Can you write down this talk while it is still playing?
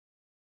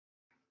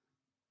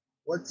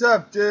What's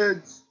up,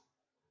 dudes?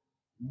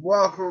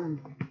 Welcome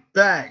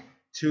back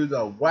to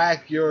the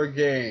Whack Your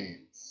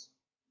Games.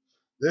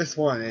 This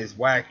one is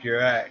Whack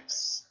Your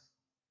X.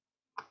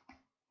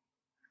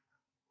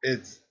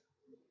 It's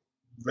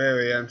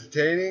very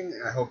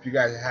entertaining. I hope you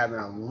guys are having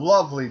a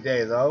lovely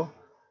day, though.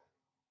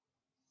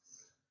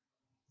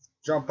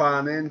 Jump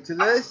on into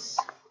this.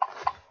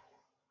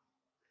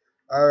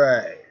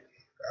 Alright.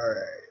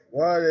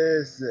 What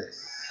is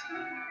this?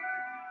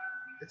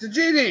 It's a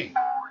genie!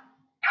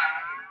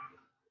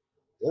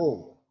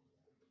 Oh.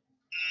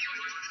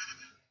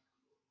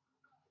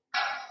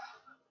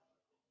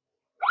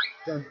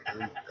 Dun, dun,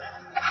 dun.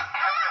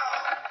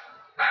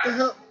 What the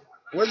hell?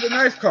 Where'd the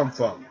knife come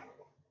from?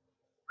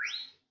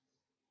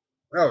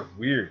 That was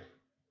weird.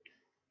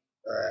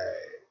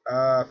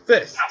 Alright.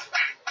 Fist.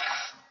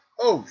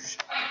 Oh,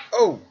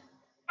 oh.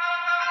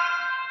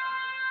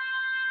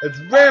 It's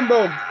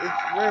Rambo.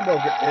 It's Rambo.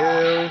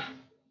 Ew.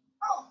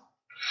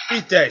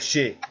 Eat that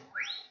shit.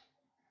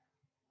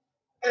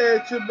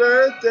 It's your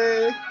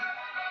birthday.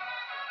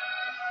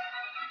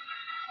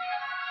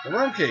 The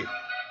monkey.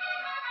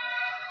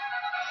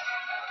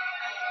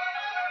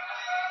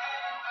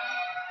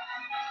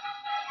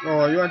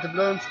 Oh, you want the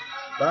balloons?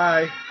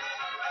 Bye.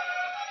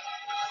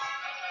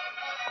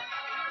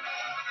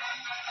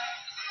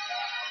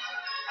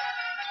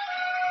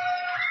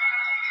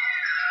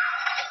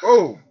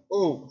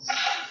 Oh,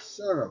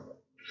 son of a.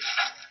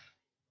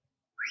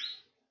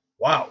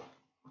 Wow.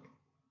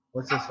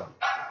 What's this one?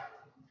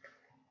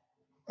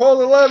 Pull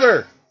the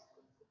lever.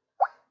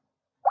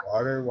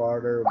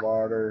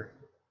 Water.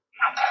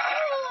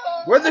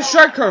 Where'd the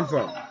shark come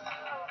from?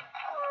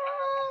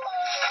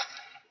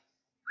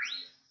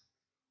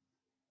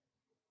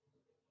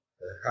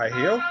 High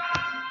heel?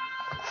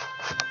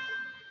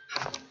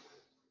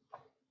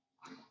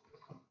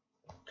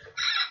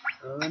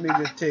 Let me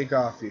just take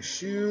off your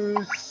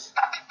shoes.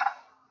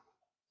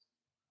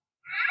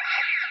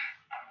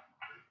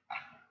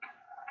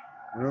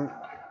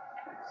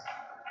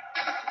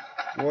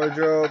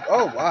 Wardrobe.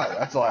 Oh, wow,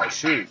 that's a lot of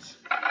shoes.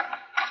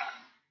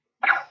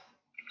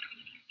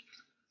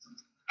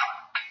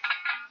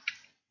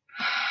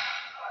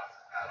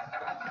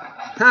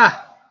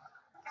 Ha!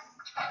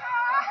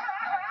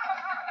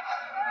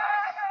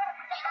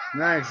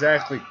 Not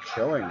exactly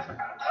killing her.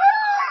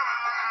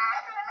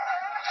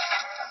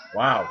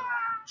 Wow.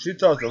 She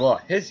talks a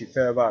lot hissy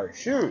fit about her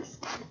shoes.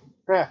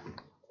 Ha!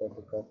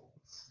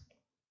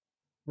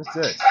 What's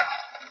this?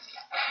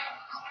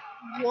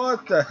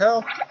 What the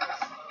hell?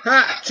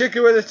 Ha!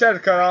 Chicken with his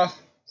head cut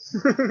off.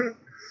 Are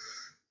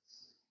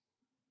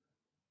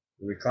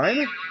we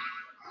climbing?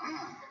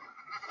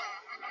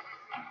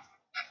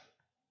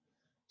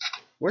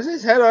 Was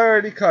his head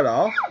already cut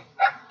off?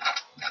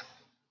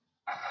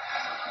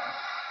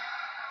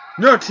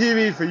 No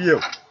TV for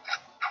you.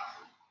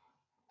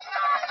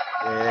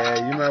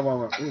 Yeah, you might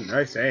want to. Ooh,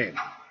 nice aim.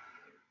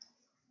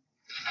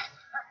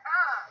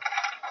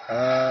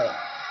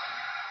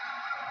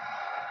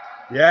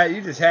 Yeah,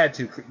 you just had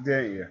to,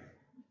 didn't you?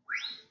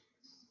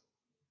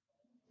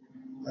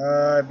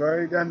 I've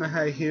already done the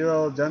high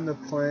heel, done the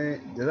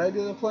plane. Did I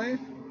do the plane?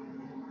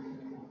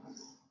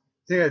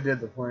 I think I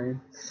did the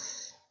plane.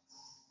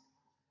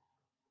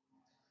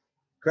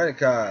 Credit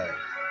card.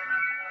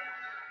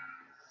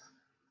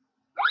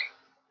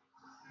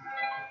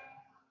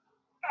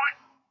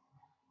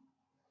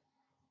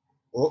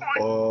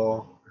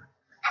 Uh-oh.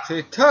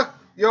 She took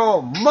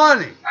your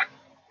money.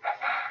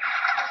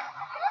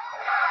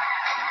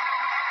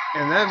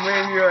 And then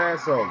ran your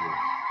ass over.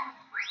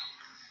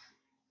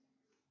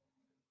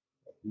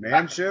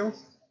 Manchu?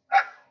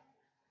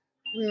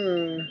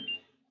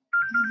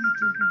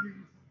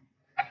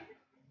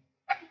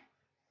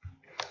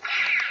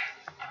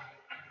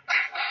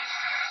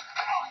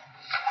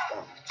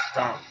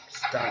 Stomp.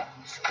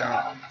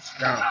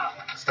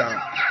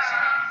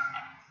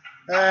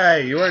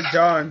 Hey, you weren't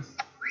done.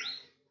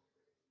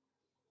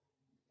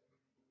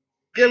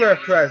 Give her a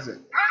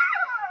present.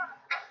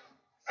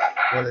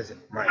 What is it,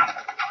 Mike?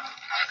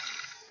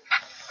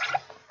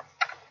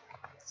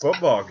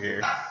 Football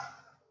gear.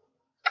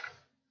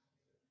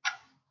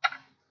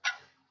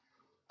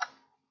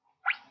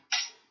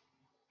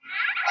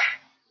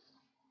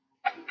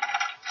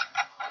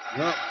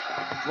 No.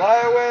 Fly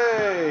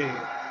away!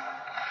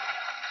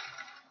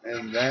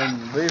 And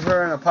then leave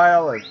her in a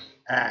pile of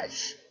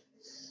ash.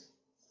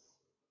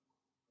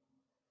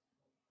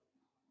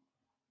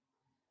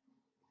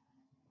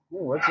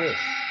 Ooh, what's this?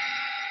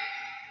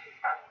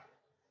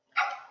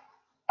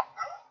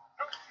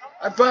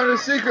 I found a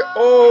secret.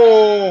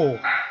 Oh!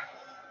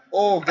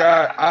 Oh,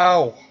 God.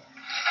 Ow.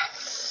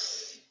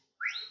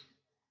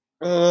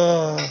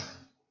 Ugh.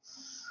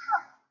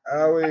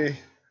 Owie.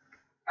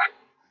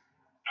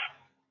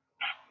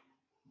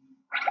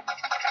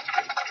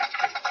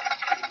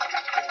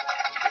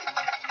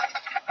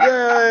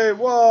 Yay,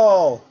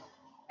 wall!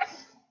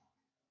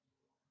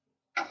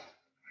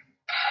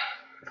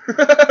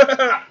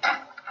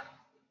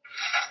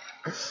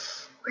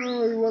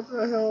 Oh, what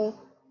the hell?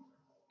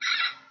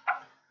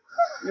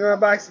 You want a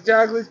box of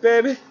chocolates,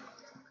 baby?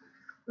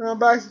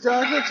 Back to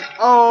chocolates.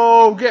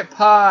 Oh, get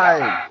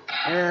pied.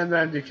 And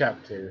then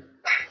decapitated.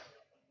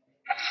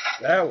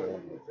 That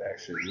one was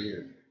actually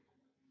weird.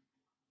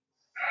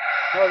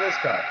 Oh, this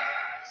guy.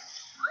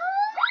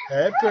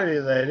 Hey, pretty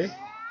lady.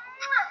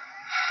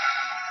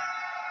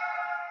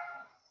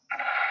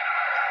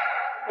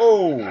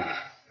 Oh.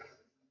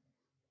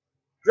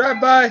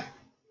 Drive by.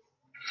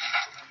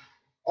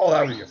 Oh,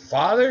 that was your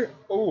father?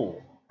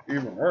 Oh,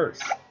 even worse.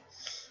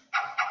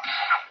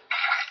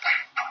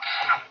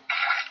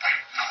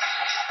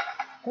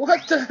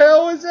 What the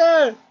hell was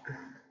that?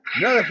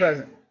 Another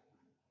present.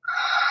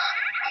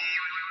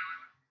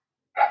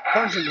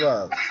 Punching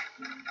gloves.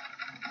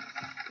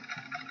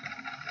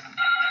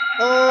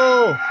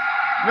 Oh,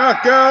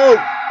 knockout.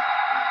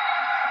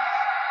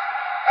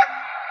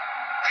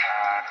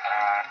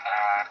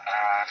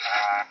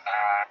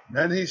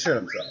 Then he shot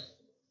himself.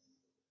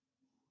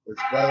 Which,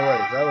 by the way,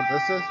 is that what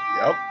this is?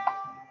 Yep.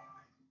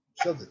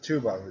 Shove the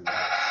tube out of his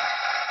ass.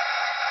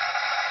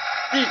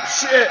 Eat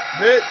shit,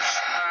 bitch.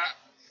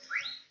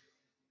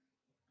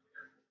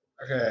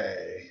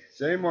 Okay. Is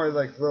there any more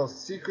like little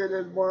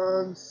secreted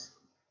ones?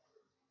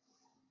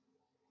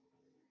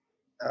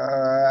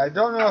 I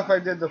don't know if I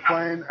did the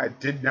plane. I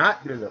did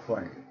not do the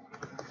plane.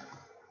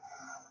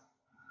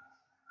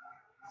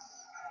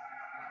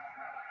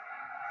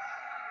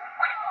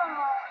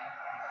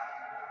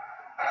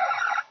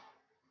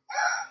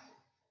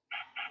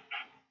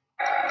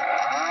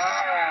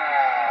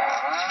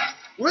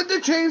 Where'd the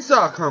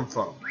chainsaw come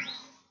from?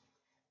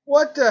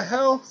 What the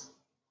hell?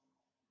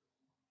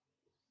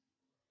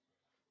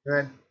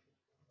 I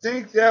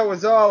think that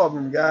was all of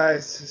them,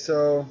 guys.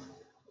 So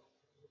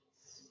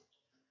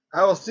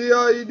I will see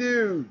all you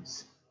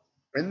dudes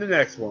in the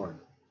next one.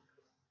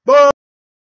 Bye!